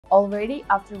Already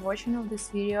after watching of this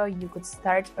video, you could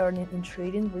start earning in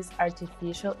trading with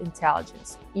artificial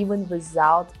intelligence, even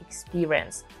without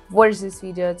experience. Watch this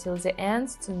video till the end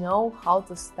to know how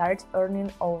to start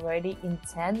earning already in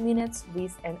 10 minutes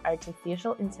with an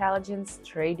artificial intelligence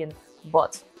trading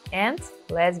bot. And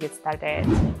let's get started.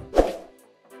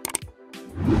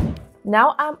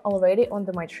 Now I'm already on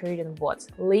my trading bot,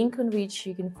 link on which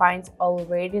you can find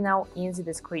already now in the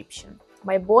description.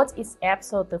 My bot is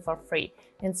absolutely for free,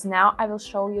 and now I will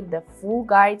show you the full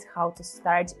guide how to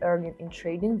start earning in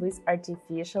trading with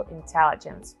artificial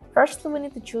intelligence. Firstly, we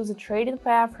need to choose a trading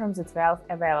pair from the 12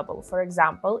 available. For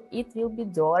example, it will be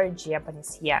dollar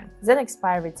Japanese yen. Then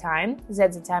expiry time,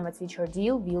 that's the time at which your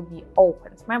deal will be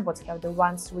opened. My bots have the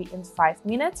 1, 3 and 5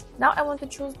 minutes. Now I want to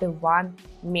choose the 1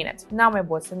 minute. Now my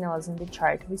bot's analyzing the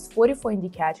chart with 44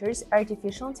 indicators,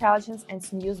 artificial intelligence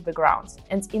and news backgrounds.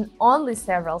 And in only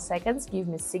several seconds give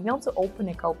me signal to open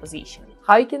a call position.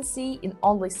 How you can see, in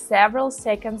only several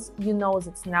seconds, you know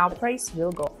that now price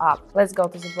will go up. Let's go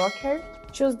to the broker,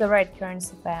 choose the right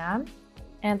currency pair,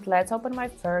 and let's open my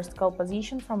first call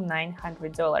position from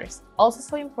 $900. Also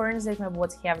so important that my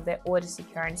bots have the OTC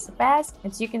currency pairs,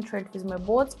 and you can trade with my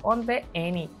bots on the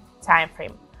any time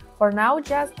frame. For now,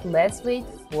 just let's wait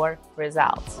for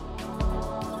results.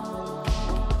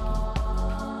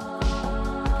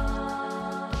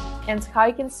 And how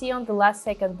you can see on the last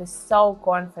second, the so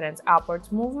confident upward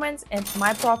movements, and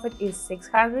my profit is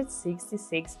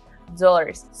 $666.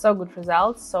 So good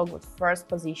results, so good first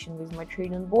position with my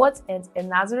trading bots. And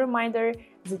another reminder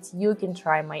that you can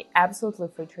try my absolutely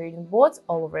free trading bots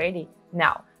already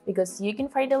now, because you can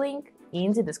find a link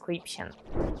in the description.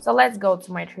 So let's go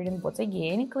to my trading bot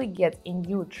again, click get a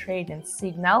new trading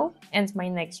signal, and my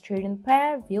next trading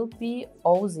pair will be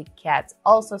Aussie cat.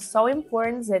 Also so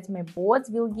important that my bot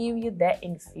will give you the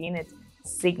infinite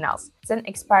signals. Then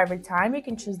expiry time, you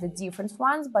can choose the different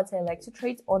ones, but I like to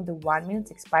trade on the 1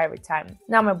 minute expiry time.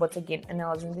 Now my bot again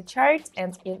analyzing the chart,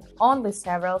 and in only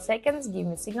several seconds give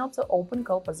me signal to open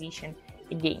call position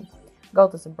again. Go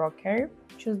to the broker,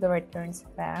 choose the right currency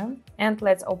pair, and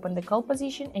let's open the call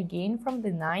position again from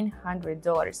the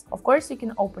 $900. Of course, you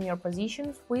can open your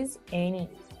positions with any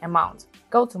amount.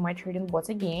 Go to my trading bot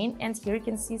again, and here you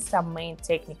can see some main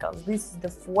technicals. This is the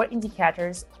 4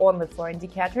 indicators, only 4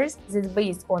 indicators, that's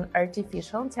based on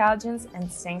artificial intelligence,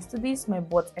 and thanks to this, my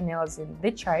bot analyzing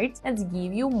the chart and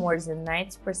give you more than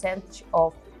 90%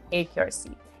 of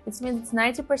accuracy. It means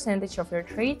 90% of your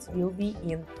trades will be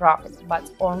in profit, but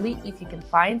only if you can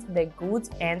find the good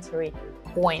entry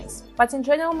points. But in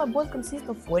general, my bot consists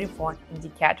of 44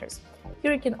 indicators.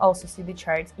 Here you can also see the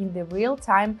chart in the real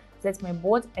time that my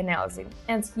bot analyzing,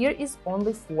 and here is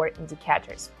only 4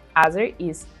 indicators. Other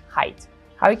is height.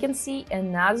 How you can see,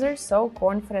 another so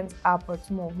confident upward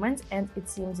movement, and it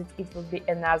seems that it will be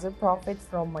another profit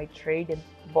from my trading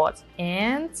bot.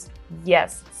 And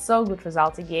yes, so good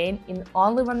result again. In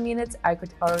only 1 minute I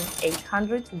could earn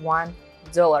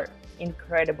 $801.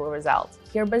 Incredible result.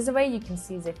 Here, by the way, you can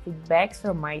see the feedbacks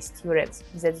from my students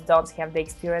that don't have the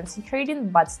experience in trading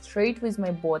but trade with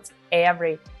my bots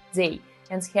every day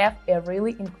and have a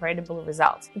really incredible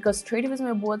result. Because trading with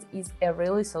my bot is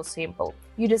really so simple.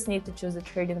 You just need to choose the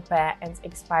trading pair and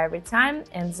expiry time,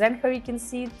 and then here you can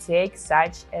see take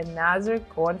such another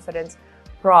confident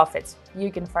profit.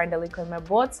 You can find a link on my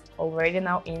bots already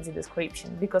now in the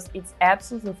description, because it's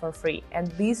absolutely for free,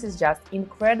 and this is just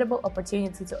incredible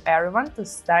opportunity to everyone to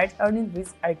start earning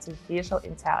with artificial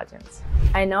intelligence.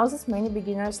 I know that many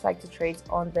beginners like to trade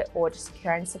on the OTC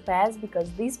currency pairs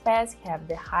because these pairs have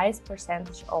the highest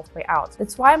percentage of payout.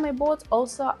 That's why my bot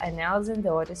also analyzing the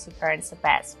OTC currency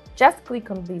pairs. Just click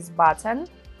on this button,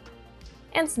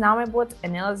 and now my bot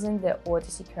analyzing the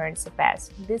OTC currency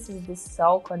pairs. This is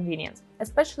so convenient,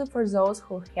 especially for those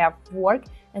who have work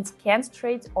and can't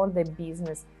trade on the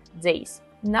business days.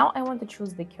 Now I want to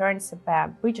choose the currency pair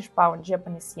British pound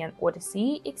Japanese yen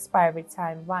OTC, expiry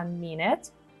time 1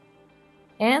 minute.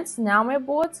 And now my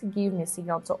bot give me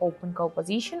signal to open call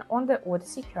position on the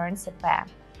OTC currency pair.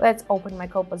 Let's open my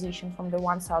call position from the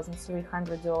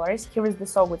 $1,300. Here is the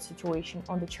so good situation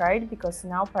on the chart, because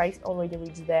now price already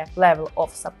reached the level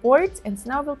of support, and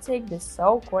now we'll take the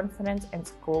so confident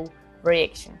and cool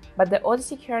reaction. But the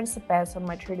OTC currency pairs on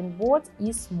my trading bot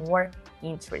is more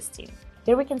interesting.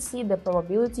 Here we can see the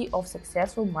probability of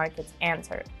successful market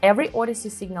enter. Every OTC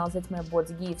signal that my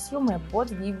bot gives you, my bot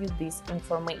gives you this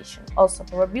information. Also,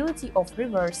 probability of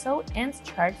reversal and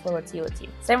chart volatility.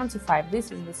 75,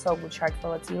 this is the so good chart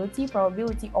volatility.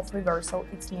 Probability of reversal,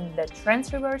 it means the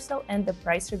trend reversal and the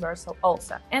price reversal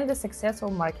also. And the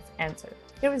successful market enter.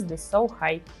 Here is the so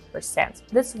high percent.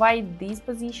 That's why this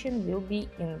position will be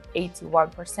in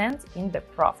 81% in the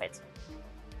profit.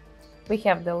 We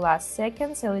have the last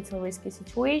seconds, a little risky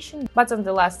situation, but on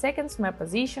the last seconds my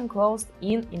position closed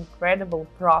in incredible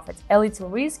profit. A little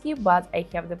risky, but I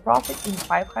have the profit in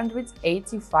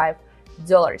 $585.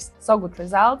 So good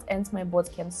result, and my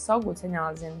bot can so good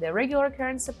analyzing the regular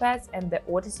currency pairs and the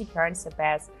OTC currency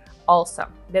pairs also.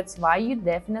 That's why you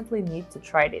definitely need to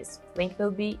try this. Link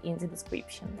will be in the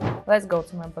description. Let's go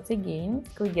to my bot again,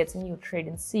 click get a new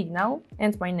trading signal,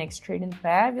 and my next trading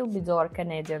pair will be dollar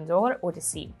Canadian dollar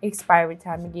OTC. Expiry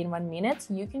time again 1 minute,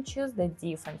 you can choose the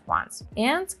different ones.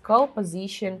 And call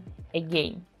position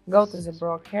again. Go to the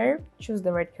broker, choose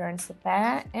the red currency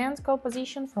pair and call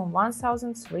position from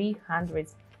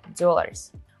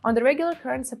 $1,300. On the regular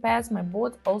currency pairs, my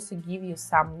bot also give you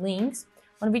some links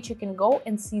on which you can go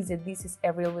and see that this is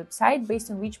a real website based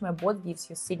on which my bot gives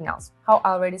you signals. How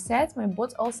I already said, my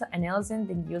bot also analyzing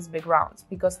the news background,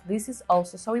 because this is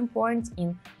also so important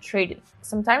in trading.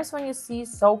 Sometimes when you see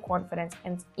so confident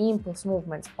and impulse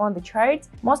movements on the chart,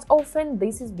 most often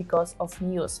this is because of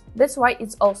news. That's why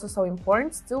it's also so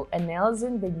important to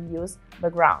analyzing the news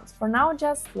background. For now,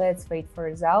 just let's wait for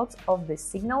results of the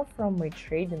signal from my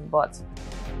trading bot.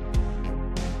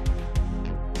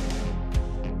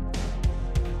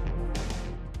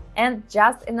 And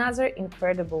just another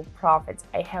incredible profit.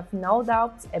 I have no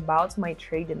doubts about my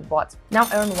trading bot. Now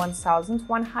I earn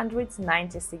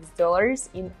 $1,196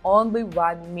 in only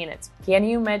 1 minute. Can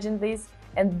you imagine this?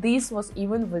 And this was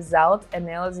even without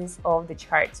analysis of the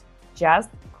chart. Just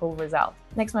cool result.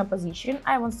 Next, my position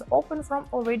I want to open from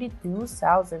already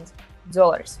 $2,000.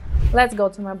 Let's go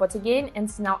to my bot again, and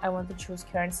now I want to choose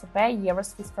currency pair Euro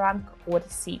Swiss franc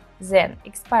OTC. Then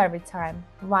expiry time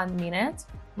 1 minute.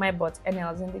 My bot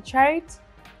analyzing the chart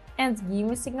and give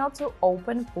me signal to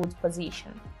open put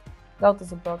position. Go to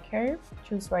the broker,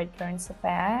 choose right currency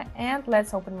pair, and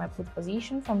let's open my put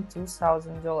position from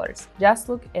 $2,000. Just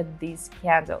look at these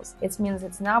candles. It means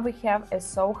that now we have a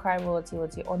so high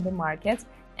volatility on the market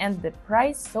and the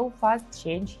price so fast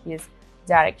change his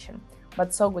direction.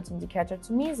 But so good indicator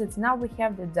to me is that now we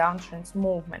have the downtrend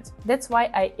movement. That's why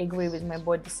I agree with my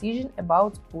bot decision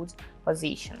about put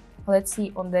position. Let's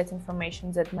see on that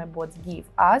information that my bots give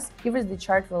us. Here is the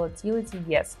chart volatility,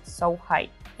 yes, so high.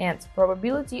 And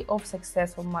probability of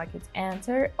successful market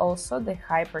enter, also the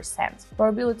high percent.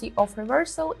 Probability of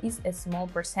reversal is a small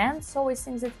percent, so I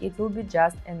think that it will be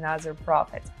just another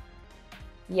profit.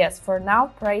 Yes, for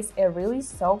now, price really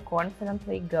so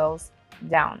confidently goes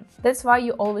down. That's why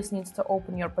you always need to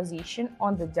open your position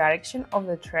on the direction of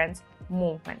the trend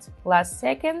movement. Last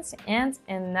seconds and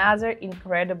another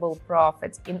incredible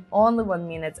profit. In only 1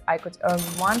 minute, I could earn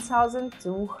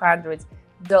 $1,200.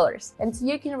 And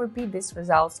you can repeat these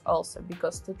results also,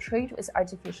 because to trade with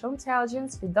artificial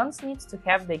intelligence, you don't need to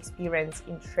have the experience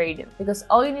in trading, because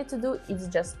all you need to do is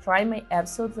just try my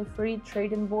absolutely free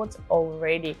trading bot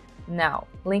already now.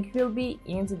 Link will be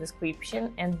in the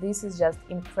description, and this is just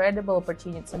incredible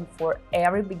opportunity for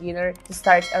every beginner to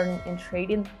start earning in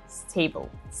trading stable.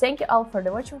 Thank you all for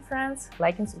the watching, friends.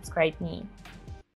 Like and subscribe me.